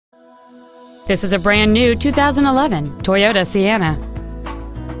This is a brand new 2011 Toyota Sienna.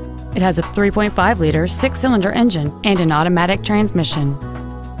 It has a 3.5-liter six-cylinder engine and an automatic transmission.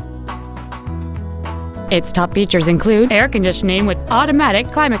 Its top features include air conditioning with automatic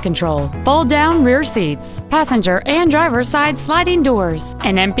climate control, fold-down rear seats, passenger and driver side sliding doors,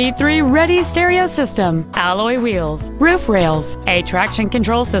 an MP3-ready stereo system, alloy wheels, roof rails, a traction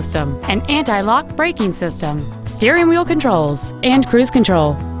control system, an anti-lock braking system, steering wheel controls, and cruise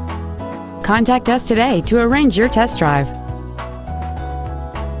control. Contact us today to arrange your test drive.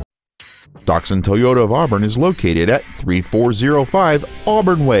 Doxon Toyota of Auburn is located at 3405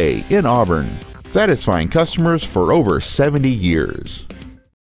 Auburn Way in Auburn, satisfying customers for over 70 years.